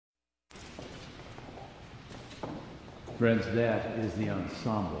Friends, that is the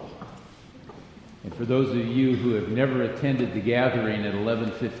ensemble. And for those of you who have never attended the gathering at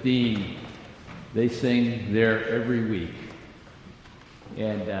 11:15, they sing there every week.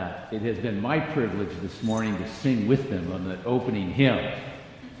 And it has been my privilege this morning to sing with them on the opening hymn.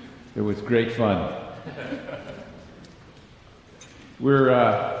 It was great fun.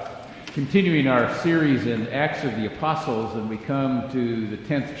 We're continuing our series in Acts of the Apostles, and we come to the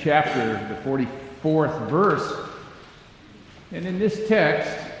 10th chapter, the 44th verse. And in this text,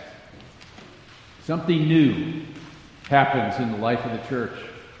 something new happens in the life of the church.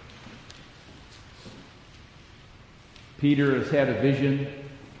 Peter has had a vision.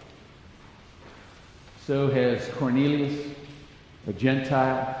 So has Cornelius, a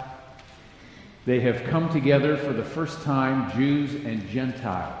Gentile. They have come together for the first time, Jews and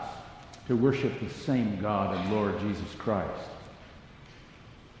Gentiles, to worship the same God and Lord Jesus Christ.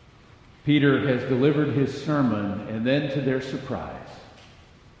 Peter has delivered his sermon, and then to their surprise,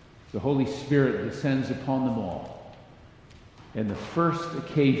 the Holy Spirit descends upon them all, and the first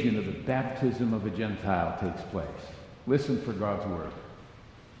occasion of the baptism of a Gentile takes place. Listen for God's word.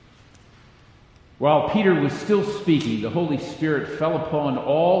 While Peter was still speaking, the Holy Spirit fell upon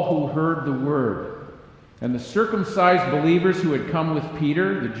all who heard the word. And the circumcised believers who had come with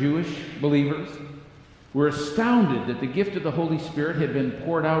Peter, the Jewish believers, were astounded that the gift of the Holy Spirit had been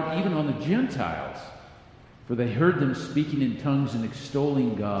poured out even on the Gentiles, for they heard them speaking in tongues and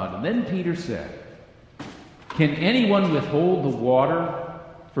extolling God. And then Peter said, "Can anyone withhold the water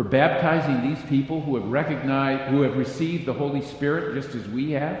for baptizing these people who have received the Holy Spirit just as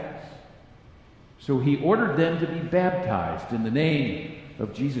we have?" So he ordered them to be baptized in the name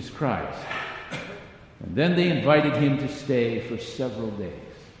of Jesus Christ. And then they invited him to stay for several days.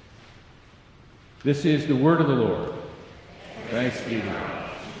 This is the word of the Lord. Thanks be to God.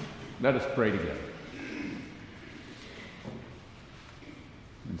 Let us pray together.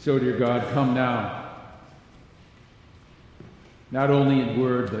 And so, dear God, come now, not only in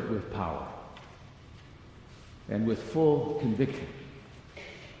word, but with power and with full conviction.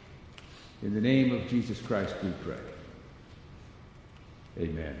 In the name of Jesus Christ we pray.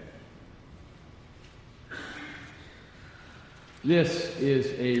 Amen. This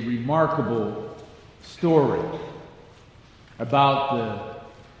is a remarkable story about the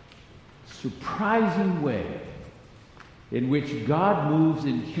surprising way in which God moves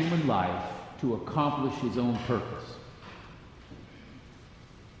in human life to accomplish his own purpose.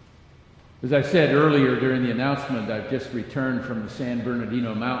 As I said earlier during the announcement, I've just returned from the San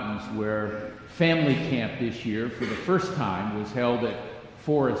Bernardino Mountains, where family camp this year, for the first time, was held at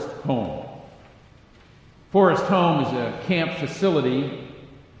Forest Home. Forest Home is a camp facility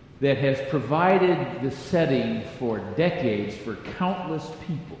that has provided the setting for decades for countless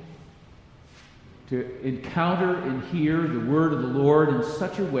people to encounter and hear the word of the Lord in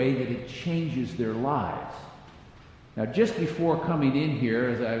such a way that it changes their lives. Now, just before coming in here,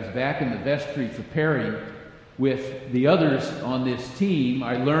 as I was back in the vestry preparing with the others on this team,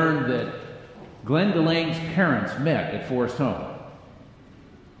 I learned that Glenn Delang's parents met at Forest Home.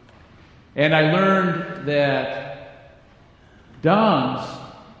 And I learned that Don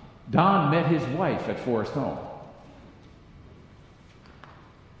met his wife at Forest Home.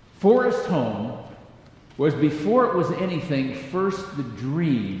 Forest Home was, before it was anything, first the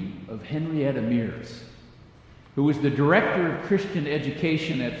dream of Henrietta Mears, who was the director of Christian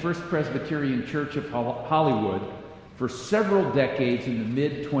education at First Presbyterian Church of Hollywood for several decades in the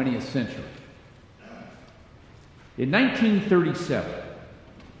mid-20th century. In 1937,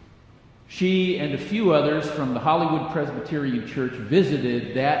 she and a few others from the Hollywood Presbyterian Church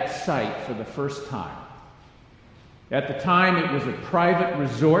visited that site for the first time. At the time, it was a private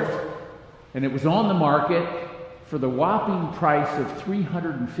resort, and it was on the market for the whopping price of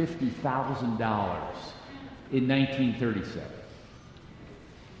 $350,000 in 1937.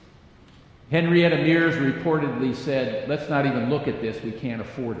 Henrietta Mears reportedly said, "Let's not even look at this, we can't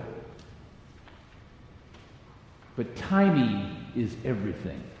afford it." But timing is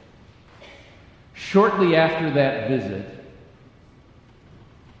everything. Shortly after that visit,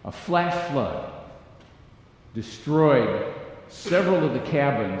 a flash flood destroyed several of the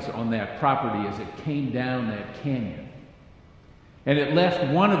cabins on that property as it came down that canyon. And it left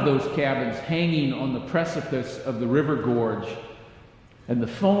one of those cabins hanging on the precipice of the river gorge, and the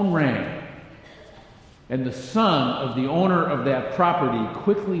phone rang. And the son of the owner of that property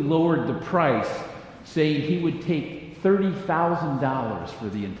quickly lowered the price, saying he would take $30,000 for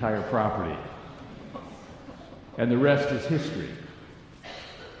the entire property. And the rest is history.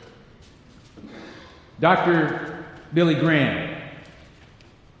 Dr. Billy Graham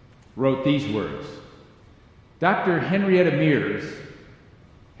wrote these words: Dr. Henrietta Mears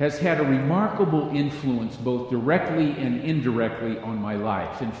has had a remarkable influence both directly and indirectly on my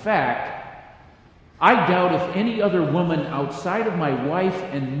life. In fact, I doubt if any other woman outside of my wife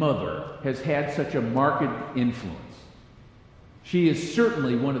and mother has had such a marked influence. She is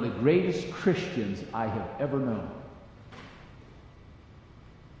certainly one of the greatest Christians I have ever known.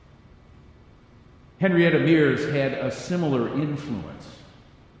 Henrietta Mears had a similar influence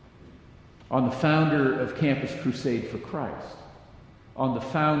on the founder of Campus Crusade for Christ, on the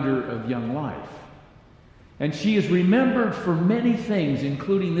founder of Young Life. And she is remembered for many things,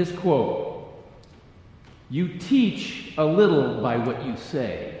 including this quote: "You teach a little by what you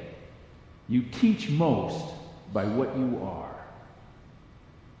say. You teach most by what you are."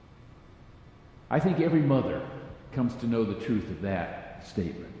 I think every mother comes to know the truth of that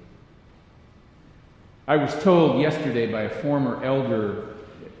statement. I was told yesterday by a former elder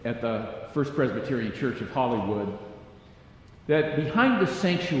at the First Presbyterian Church of Hollywood that behind the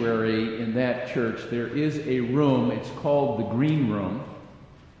sanctuary in that church there is a room, it's called the Green Room,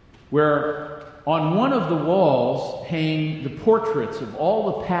 where on one of the walls hang the portraits of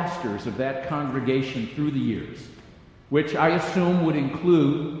all the pastors of that congregation through the years, which I assume would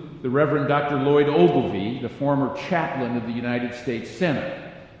include the Reverend Dr. Lloyd Ogilvie, the former chaplain of the United States Senate.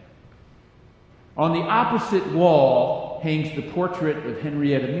 On the opposite wall hangs the portrait of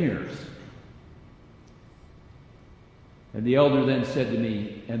Henrietta Mears. And the elder then said to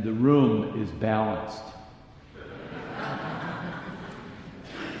me, "And the room is balanced."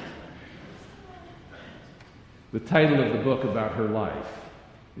 The title of the book about her life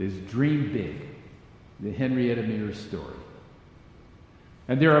is Dream Big, the Henrietta Mears story.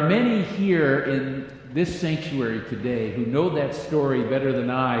 And there are many here in this sanctuary today who know that story better than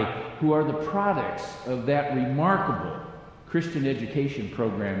I, who are the products of that remarkable Christian education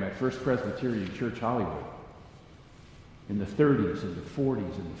program at First Presbyterian Church Hollywood in the 30s and the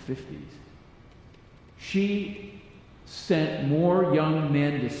 40s and the 50s. She sent more young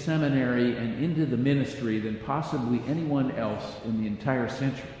men to seminary and into the ministry than possibly anyone else in the entire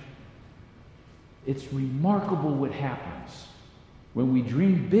century. It's remarkable what happens when we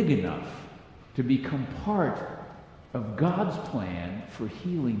dream big enough to become part of God's plan for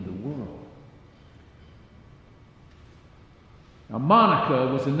healing the world. Now, Monica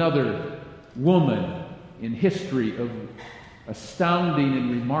was another woman in history of astounding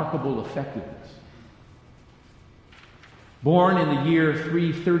and remarkable effectiveness. Born in the year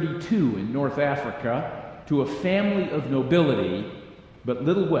 332 in North Africa to a family of nobility but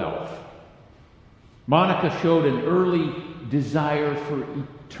little wealth, Monica showed an early desire for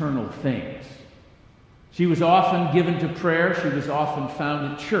eternal things. She was often given to prayer. She was often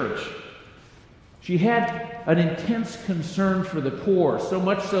found at church. She had an intense concern for the poor, so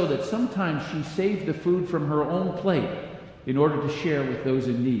much so that sometimes she saved the food from her own plate in order to share with those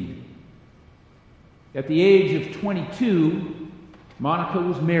in need. At the age of 22, Monica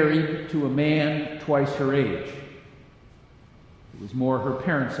was married to a man twice her age. It was more her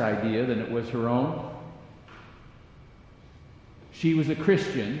parents' idea than it was her own. She was a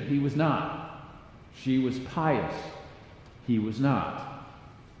Christian, he was not. She was pious, he was not.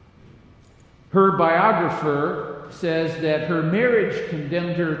 Her biographer says that her marriage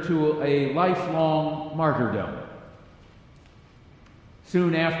condemned her to a lifelong martyrdom.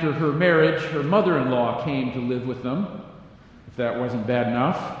 Soon after her marriage, her mother-in-law came to live with them, if that wasn't bad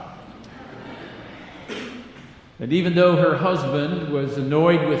enough. And even though her husband was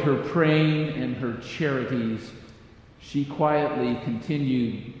annoyed with her praying and her charities, she quietly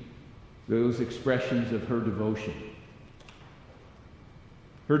continued those expressions of her devotion.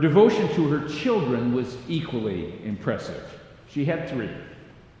 Her devotion to her children was equally impressive. She had 3,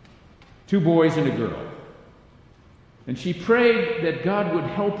 2 boys and a girl. And she prayed that God would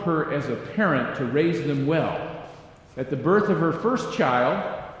help her as a parent to raise them well. At the birth of her first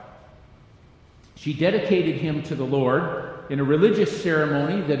child, she dedicated him to the Lord in a religious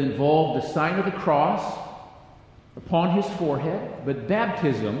ceremony that involved the sign of the cross upon his forehead, but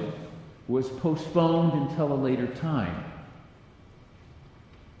baptism was postponed until a later time.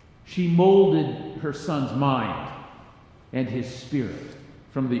 She molded her son's mind and his spirit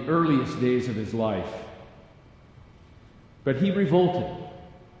from the earliest days of his life. But he revolted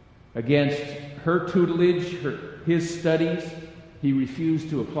against her tutelage, his studies. He refused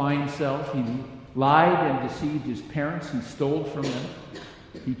to apply himself. He lied and deceived his parents. He stole from them.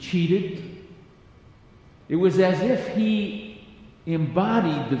 He cheated. It was as if he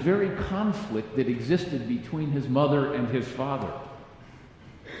embodied the very conflict that existed between his mother and his father.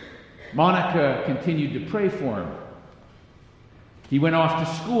 Monica continued to pray for him. He went off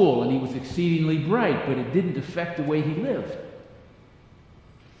to school and he was exceedingly bright, but it didn't affect the way he lived.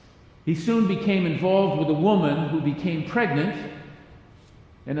 He soon became involved with a woman who became pregnant,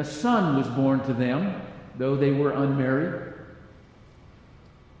 and a son was born to them, though they were unmarried.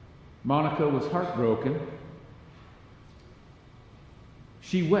 Monica was heartbroken.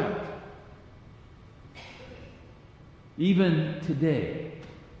 She wept. Even today,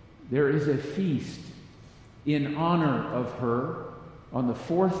 there is a feast in honor of her on the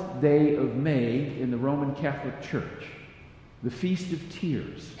 4th day of May in the Roman Catholic Church, the Feast of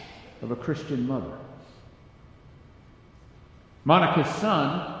Tears of a Christian mother. Monica's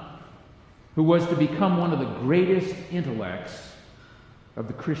son, who was to become one of the greatest intellects of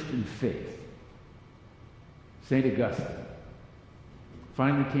the Christian faith, St. Augustine,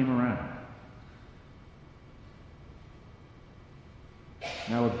 finally came around.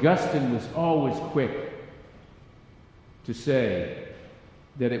 Now, Augustine was always quick to say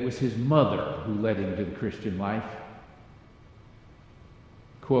that it was his mother who led him to the Christian life.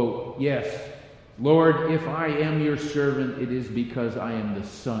 Quote, "Yes, Lord, if I am your servant, it is because I am the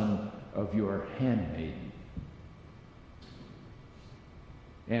son of your handmaiden."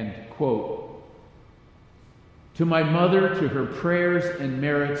 And quote, "To my mother, to her prayers and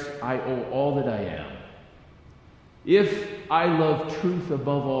merits, I owe all that I am. If I love truth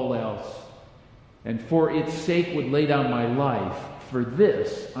above all else, and for its sake would lay down my life, for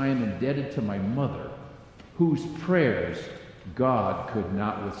this I am indebted to my mother, whose prayers God could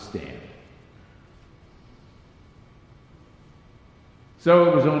not withstand." So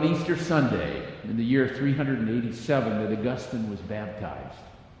it was on Easter Sunday in the year 387 that Augustine was baptized.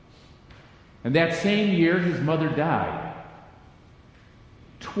 And that same year his mother died.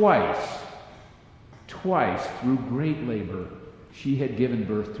 Twice through great labor, she had given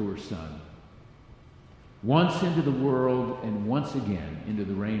birth to her son. Once into the world and once again into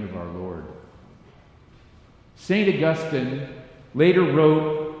the reign of our Lord. St. Augustine later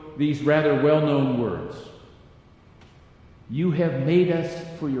wrote these rather well-known words: "You have made us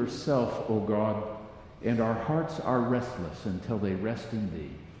for yourself, O God, and our hearts are restless until they rest in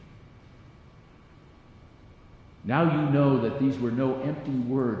thee." Now you know that these were no empty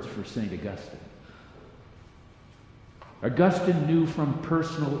words for St. Augustine. Augustine knew from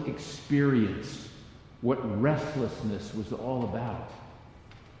personal experience what restlessness was all about.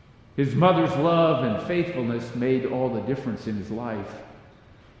 His mother's love and faithfulness made all the difference in his life.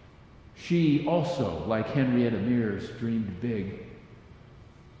 She also, like Henrietta Mears, dreamed big.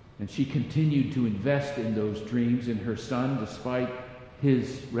 And she continued to invest in those dreams in her son despite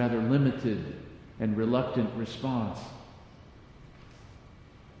his rather limited and reluctant response.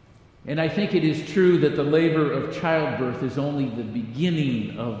 And I think it is true that the labor of childbirth is only the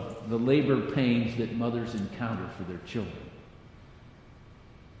beginning of the labor pains that mothers encounter for their children.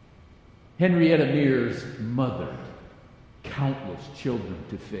 Henrietta Mears mothered countless children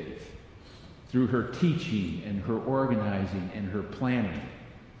to faith through her teaching and her organizing and her planning.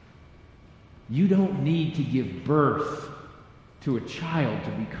 You don't need to give birth to a child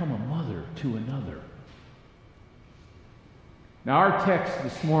to become a mother to another. Now, our text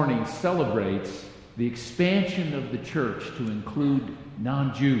this morning celebrates the expansion of the church to include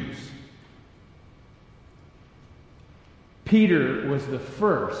non-Jews. Peter was the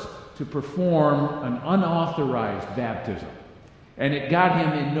first to perform an unauthorized baptism, and it got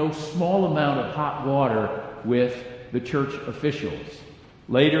him in no small amount of hot water with the church officials.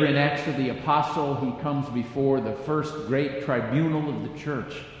 Later in Acts of the Apostle, he comes before the first great tribunal of the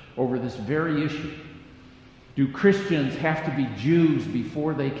church over this very issue. Do Christians have to be Jews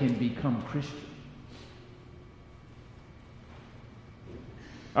before they can become Christian?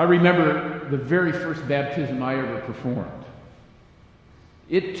 I remember the very first baptism I ever performed.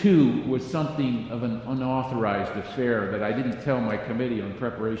 It too was something of an unauthorized affair that I didn't tell my committee on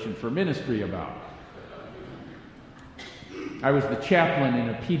preparation for ministry about. I was the chaplain in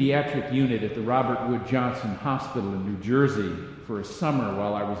a pediatric unit at the Robert Wood Johnson Hospital in New Jersey for a summer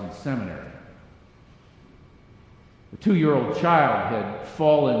while I was in seminary. A 2-year-old child had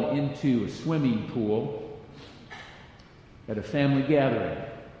fallen into a swimming pool at a family gathering,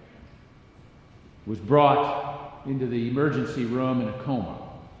 was brought into the emergency room in a coma.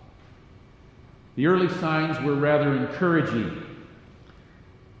 The early signs were rather encouraging.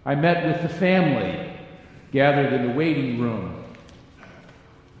 I met with the family gathered in the waiting room.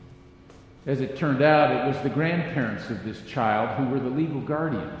 As it turned out, it was the grandparents of this child who were the legal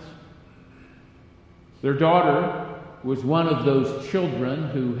guardians. Their daughter was one of those children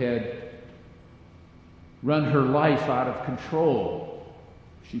who had run her life out of control.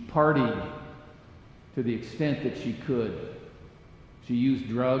 She partied to the extent that she could. She used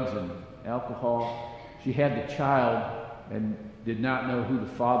drugs and alcohol. She had the child and did not know who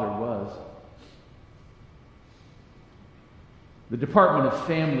the father was. The Department of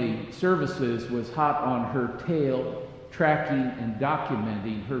Family Services was hot on her tail, tracking and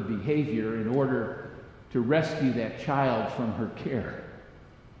documenting her behavior in order to rescue that child from her care.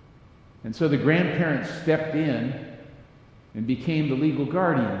 And so the grandparents stepped in and became the legal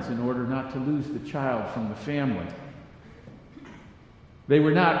guardians in order not to lose the child from the family. They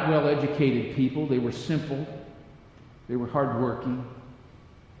were not well-educated people. They were simple. They were hardworking.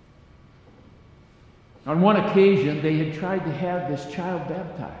 On one occasion, they had tried to have this child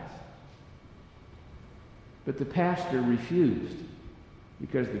baptized. But the pastor refused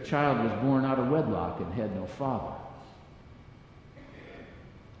because the child was born out of wedlock and had no father.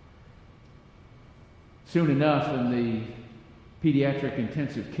 Soon enough, in the pediatric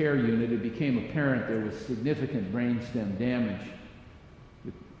intensive care unit, it became apparent there was significant brainstem damage.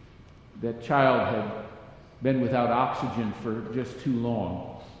 That child had been without oxygen for just too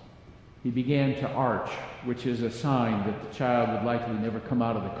long. He began to arch, which is a sign that the child would likely never come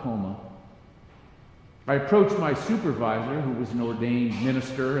out of the coma. I approached my supervisor, who was an ordained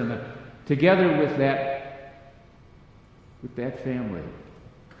minister, and together with that family,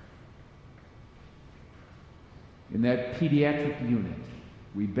 in that pediatric unit,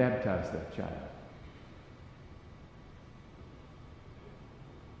 we baptized that child.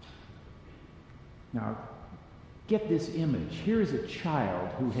 Now, get this image. Here is a child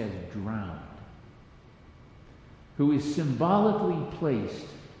who has drowned, who is symbolically placed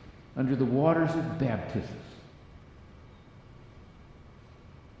under the waters of baptism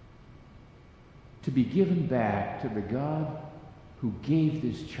to be given back to the God who gave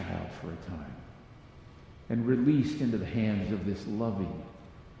this child for a time and released into the hands of this loving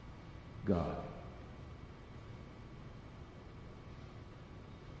God.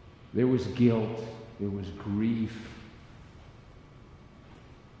 There was guilt, there was grief,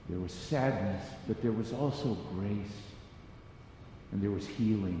 there was sadness, but there was also grace, and there was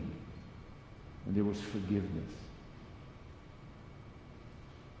healing, and there was forgiveness.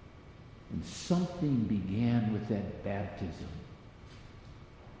 And something began with that baptism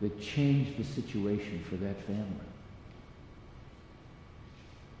that changed the situation for that family.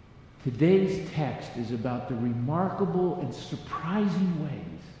 Today's text is about the remarkable and surprising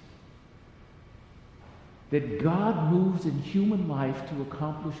ways that God moves in human life to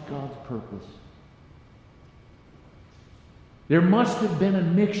accomplish God's purpose. There must have been a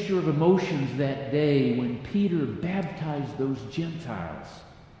mixture of emotions that day when Peter baptized those Gentiles.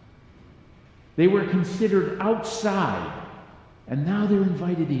 They were considered outside, and now they're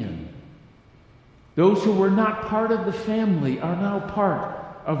invited in. Those who were not part of the family are now part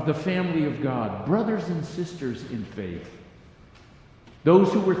of the family of God, brothers and sisters in faith.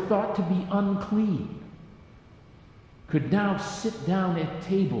 Those who were thought to be unclean could now sit down at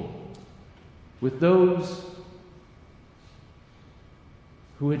table with those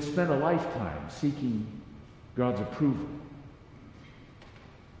who had spent a lifetime seeking God's approval.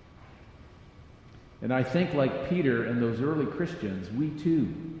 And I think, like Peter and those early Christians, we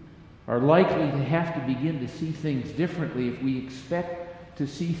too are likely to have to begin to see things differently if we expect to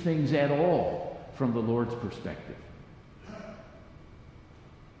see things at all from the Lord's perspective.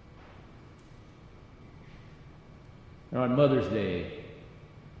 Now, on Mother's Day,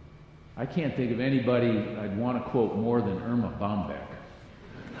 I can't think of anybody I'd want to quote more than Irma Bombeck.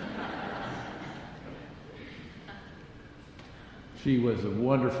 She was a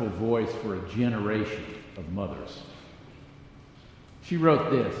wonderful voice for a generation of mothers. She wrote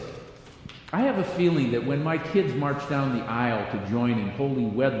this: "I have a feeling that when my kids march down the aisle to join in holy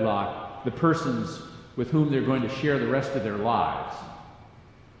wedlock the persons with whom they're going to share the rest of their lives,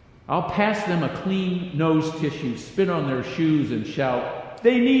 I'll pass them a clean nose tissue, spit on their shoes, and shout,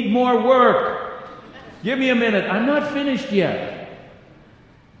 'They need more work! Give me a minute, I'm not finished yet.'"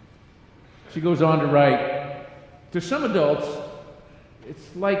 She goes on to write, "To some adults,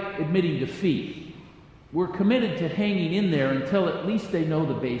 it's like admitting defeat. We're committed to hanging in there until at least they know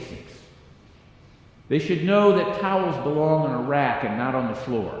the basics. They should know that towels belong on a rack and not on the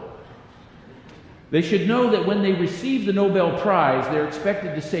floor. They should know that when they receive the Nobel Prize, they're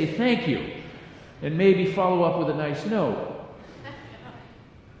expected to say thank you and maybe follow up with a nice note."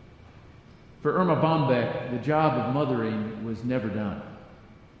 For Irma Bombeck, the job of mothering was never done,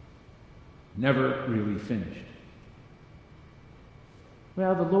 never really finished.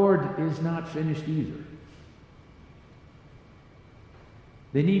 Well, the Lord is not finished either.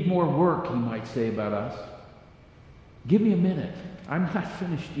 They need more work, he might say about us. Give me a minute. I'm not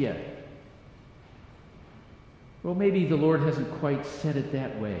finished yet. Well, maybe the Lord hasn't quite said it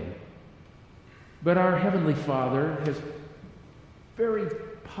that way, but our Heavenly Father has very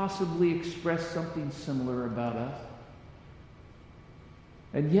possibly expressed something similar about us.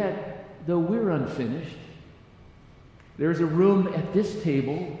 And yet, though we're unfinished, there's a room at this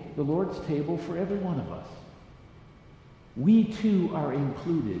table, the Lord's table, for every one of us. We too are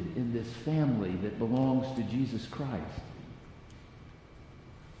included in this family that belongs to Jesus Christ.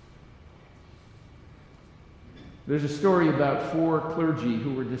 There's a story about 4 clergy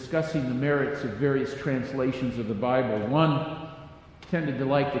who were discussing the merits of various translations of the Bible. One tended to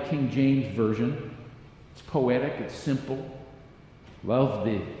like the King James Version. It's poetic, it's simple. Loved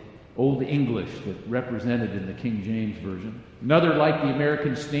the Old English that represented in the King James Version. Another liked the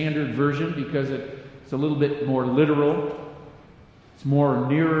American Standard Version because it's a little bit more literal. It's more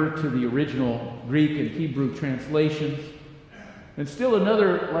nearer to the original Greek and Hebrew translations. And still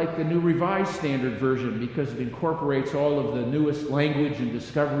another like the New Revised Standard Version because it incorporates all of the newest language and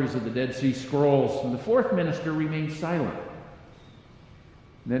discoveries of the Dead Sea Scrolls. And the 4th minister remained silent.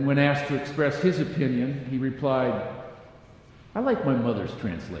 Then when asked to express his opinion, he replied, "I like my mother's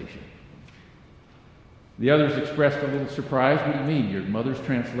translation." The others expressed a little surprise. "What do you mean? Your mother's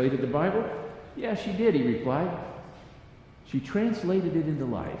translated the Bible?" "Yeah, she did," he replied. "She translated it into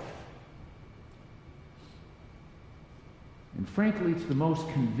life. And frankly, it's the most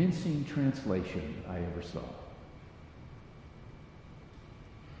convincing translation I ever saw."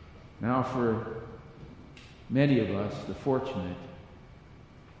 Now, for many of us, the fortunate,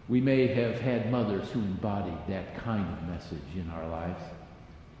 we may have had mothers who embodied that kind of message in our lives.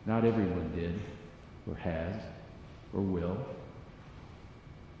 Not everyone did, or has, or will.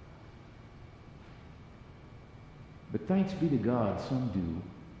 But thanks be to God, some do.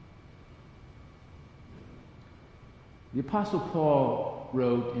 The Apostle Paul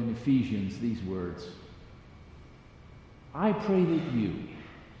wrote in Ephesians these words, "I pray that you,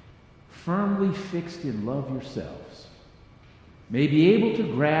 firmly fixed in love yourselves, may be able to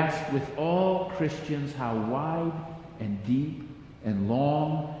grasp with all Christians how wide and deep and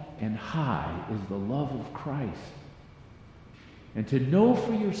long and high is the love of Christ, and to know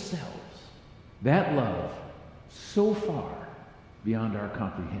for yourselves that love so far beyond our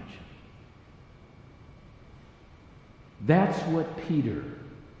comprehension." That's what Peter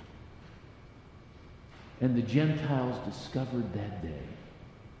and the Gentiles discovered that day.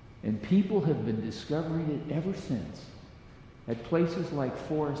 And people have been discovering it ever since at places like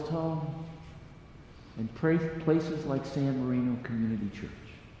Forest Home and places like San Marino Community Church.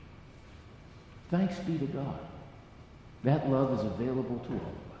 Thanks be to God. That love is available to all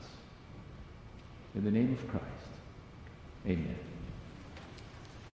of us. In the name of Christ, amen.